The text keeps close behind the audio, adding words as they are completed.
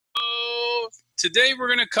Today we're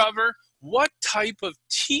going to cover what type of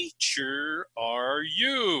teacher are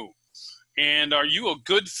you? And are you a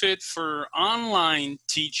good fit for online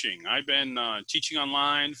teaching? I've been teaching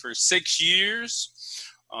online for 6 years.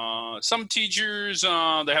 Some teachers, they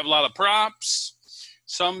have a lot of props.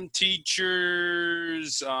 Some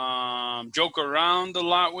teachers joke around a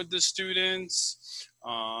lot with the students.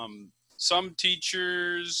 Some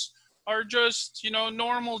teachers are just,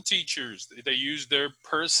 normal teachers. They use their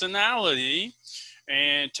personality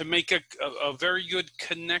and to make a very good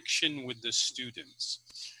connection with the students.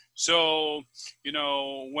 So,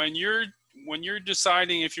 when you're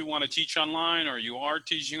deciding if you want to teach online or you are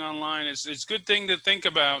teaching online, it's a good thing to think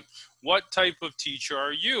about what type of teacher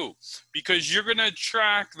are you, because you're going to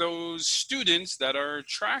attract those students that are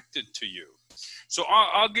attracted to you. So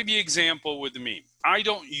I'll give you an example with me. I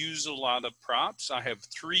don't use a lot of props. I have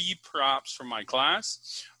 3 props for my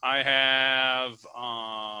class. I have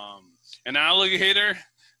an alligator,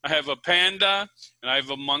 I have a panda, and I have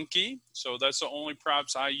a monkey. So that's the only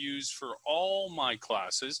props I use for all my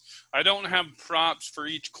classes. I don't have props for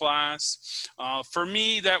each class. For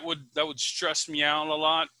me, that would stress me out a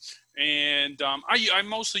lot. And I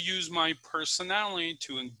mostly use my personality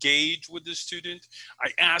to engage with the student.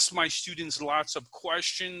 I ask my students lots of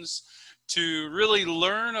questions to really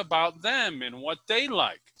learn about them and what they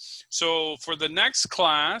like. So for the next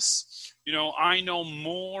class, I know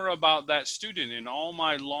more about that student. And all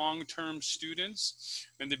my long-term students,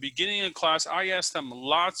 in the beginning of class, I ask them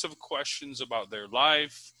lots of questions about their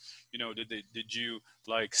life. Did you,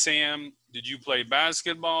 like Sam, did you play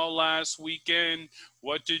basketball last weekend?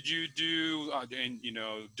 What did you do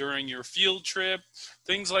during your field trip?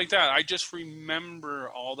 Things like that. I just remember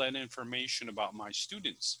all that information about my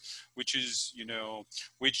students, which is,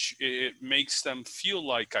 which it makes them feel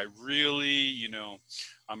like I really,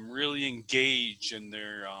 I'm really engaged in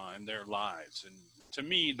their lives. And to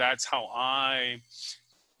me, that's how I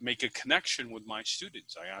make a connection with my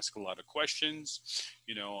students. I ask a lot of questions.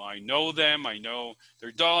 I know them. I know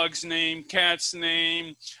their dog's name, cat's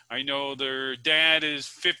name. I know their dad is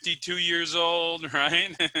 52 years old,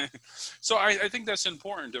 right? So I think that's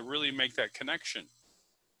important to really make that connection.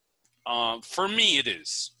 For me, it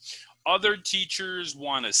is. Other teachers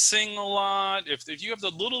want to sing a lot. If you have the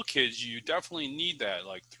little kids, you definitely need that,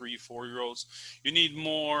 like 3, 4-year-olds. You need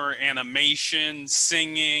more animation,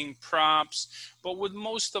 singing, props. But with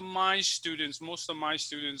most of my students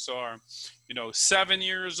are, 7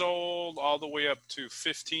 years old all the way up to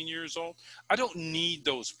 15 years old. I don't need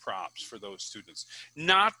those props for those students.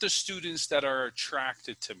 Not the students that are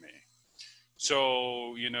attracted to me.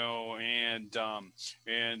 So,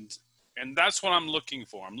 and that's what I'm looking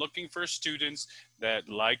for. I'm looking for students that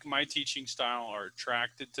like my teaching style, are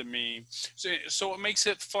attracted to me. So it makes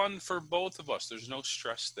it fun for both of us. There's no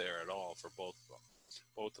stress there at all for both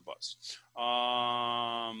of us.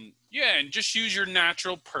 And just use your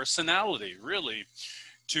natural personality, really,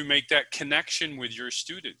 to make that connection with your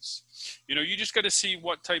students. You just got to see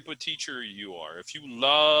what type of teacher you are. If you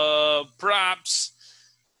love props,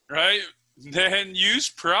 right, then use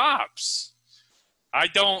props. I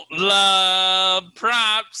don't love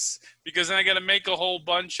props because then I got to make a whole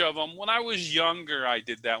bunch of them. When I was younger, I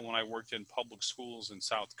did that when I worked in public schools in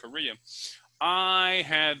South Korea. I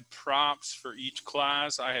had props for each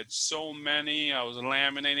class. I had so many. I was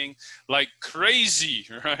laminating like crazy,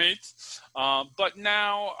 right? But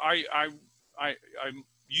now I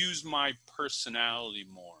use my personality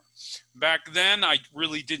more. Back then, I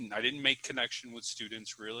really didn't. I didn't make connection with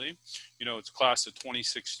students, really. It's a class of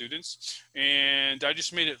 26 students, and I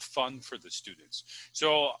just made it fun for the students.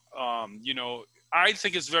 So, I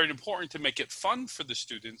think it's very important to make it fun for the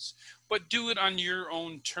students, but do it on your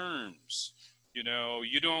own terms. You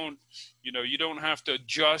don't have to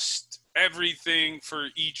adjust everything for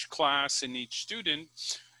each class and each student.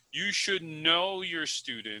 You should know your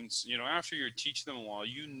students, after you teach them a while,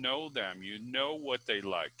 you know them, you know what they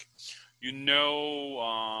like,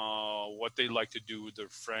 what they like to do with their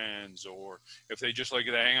friends, or if they just like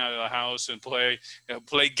to hang out at the house and play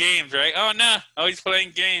games, right? Oh, no, he's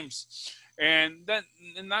playing games. And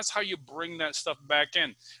that's how you bring that stuff back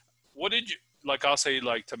in. What did you, I'll say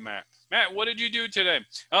to Matt, what did you do today?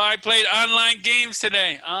 Oh, I played online games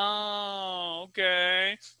today. Oh,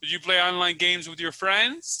 okay. Did you play online games with your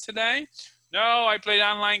friends today? No, I played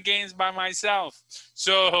online games by myself.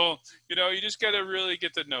 So, you just got to really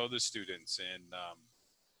get to know the students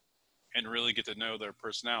and really get to know their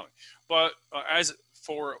personality. But as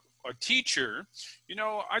for a teacher,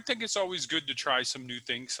 I think it's always good to try some new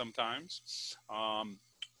things sometimes.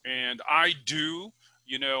 And I do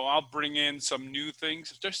You know, I'll bring in some new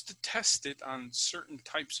things just to test it on certain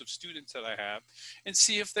types of students that I have and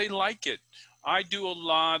see if they like it. I do a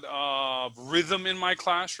lot of rhythm in my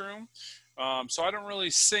classroom. So I don't really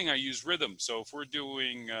sing, I use rhythm. So if we're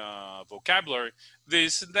doing vocabulary,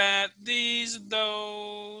 this, that, these,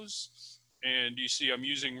 those, and you see I'm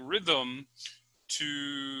using rhythm to,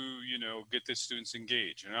 you know, get the students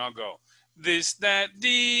engaged. And I'll go this, that,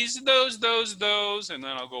 these, those, and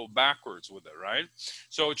then I'll go backwards with it, right?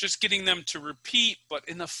 So it's just getting them to repeat, but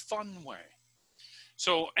in a fun way.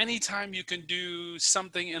 So anytime you can do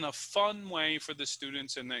something in a fun way for the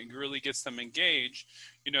students and that really gets them engaged,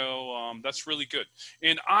 you know, that's really good.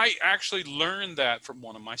 And I actually learned that from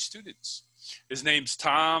one of my students. His name's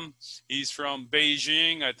Tom. He's from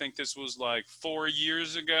Beijing. I think this was like 4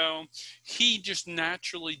 years ago. He just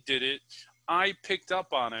naturally did it. I picked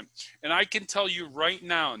up on it. And I can tell you right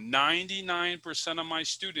now, 99% of my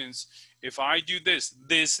students, if I do this,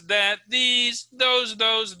 that, these, those,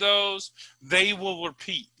 they will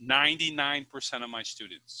repeat 99% of my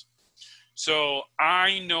students. So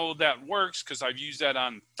I know that works because I've used that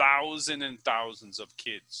on thousands and thousands of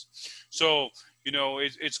kids. So, you know,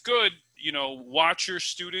 it's good, you know, watch your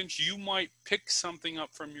students. You might pick something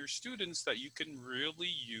up from your students that you can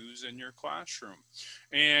really use in your classroom.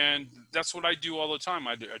 And that's what I do all the time.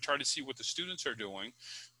 I try to see what the students are doing.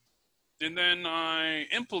 And then I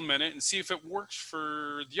implement it and see if it works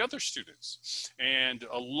for the other students. And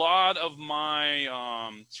a lot of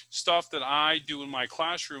my stuff that I do in my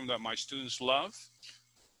classroom that my students love,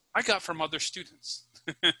 I got from other students.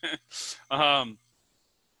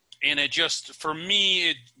 And it just, for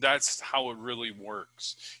me, that's how it really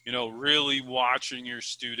works. You know, really watching your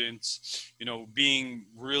students, you know, being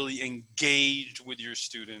really engaged with your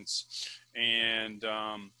students. And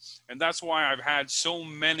that's why I've had so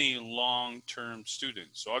many long-term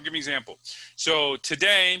students. So I'll give you an example. So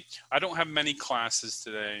today, I don't have many classes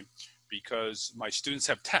today because my students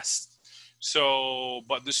have tests. So,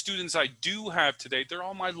 but the students I do have today, they're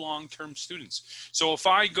all my long-term students. So if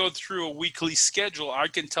I go through a weekly schedule, I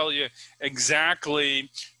can tell you exactly,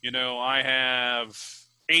 you know, I have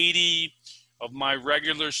 80 of my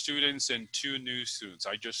regular students and 2 new students.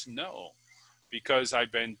 I just know because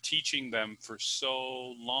I've been teaching them for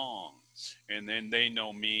so long, and then they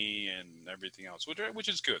know me and everything else, which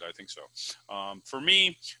is good. I think so. For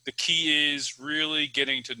me, the key is really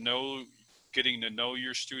getting to know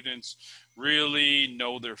your students, really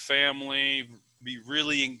know their family, be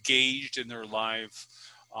really engaged in their life,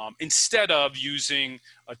 instead of using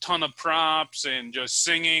a ton of props and just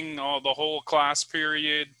singing the whole class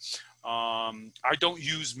period. I don't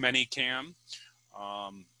use ManyCam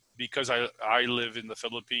because I live in the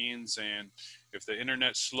Philippines, and if the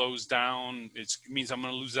internet slows down, it means I'm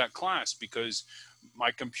going to lose that class because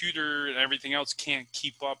my computer and everything else can't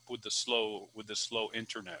keep up with the slow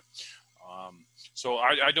internet. So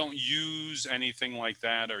I don't use anything like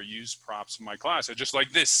that or use props in my class. I just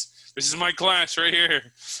like this. This is my class right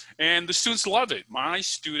here. And the students love it. My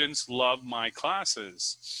students love my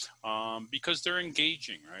classes because they're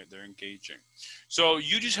engaging, right? They're engaging. So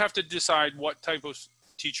you just have to decide what type of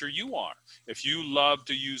teacher you are. If you love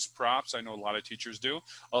to use props, I know a lot of teachers do.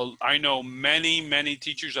 I know many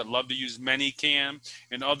teachers that love to use ManyCam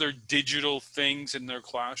and other digital things in their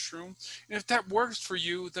classroom. And if that works for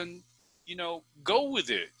you, then you know, go with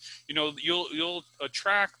it. You know, you'll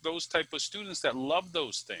attract those type of students that love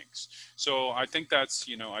those things. So I think that's,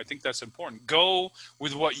 you know, I think that's important. Go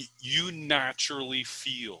with what you naturally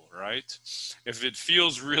feel, right? If it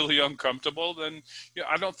feels really uncomfortable, then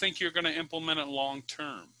I don't think you're going to implement it long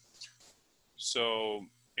term. So,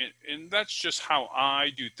 and that's just how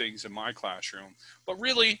I do things in my classroom. But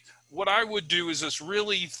really, what I would do is just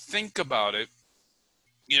really think about it.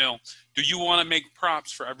 You know, do you want to make props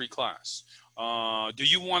for every class? Do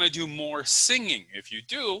you want to do more singing? If you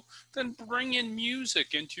do, then bring in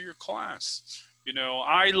music into your class. You know,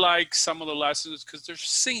 I like some of the lessons because there's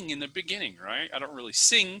singing in the beginning, right? I don't really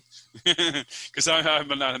sing because I'm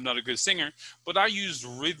not a good singer, but I use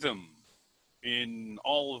rhythm in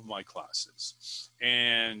all of my classes.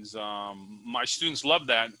 And my students love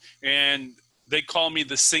that. And they call me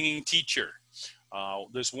the singing teacher.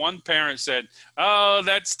 This one parent said, "Oh,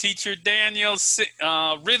 that's Teacher Daniel's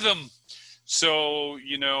rhythm." So,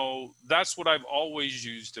 you know, that's what I've always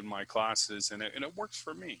used in my classes, and it works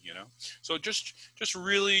for me, you know. So just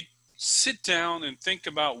really sit down and think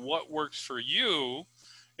about what works for you,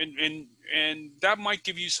 and that might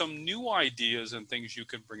give you some new ideas and things you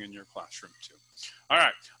can bring in your classroom too. All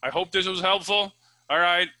right, I hope this was helpful. All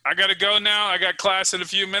right, I got to go now. I got class in a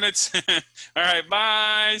few minutes. All right,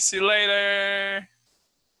 bye. See you later.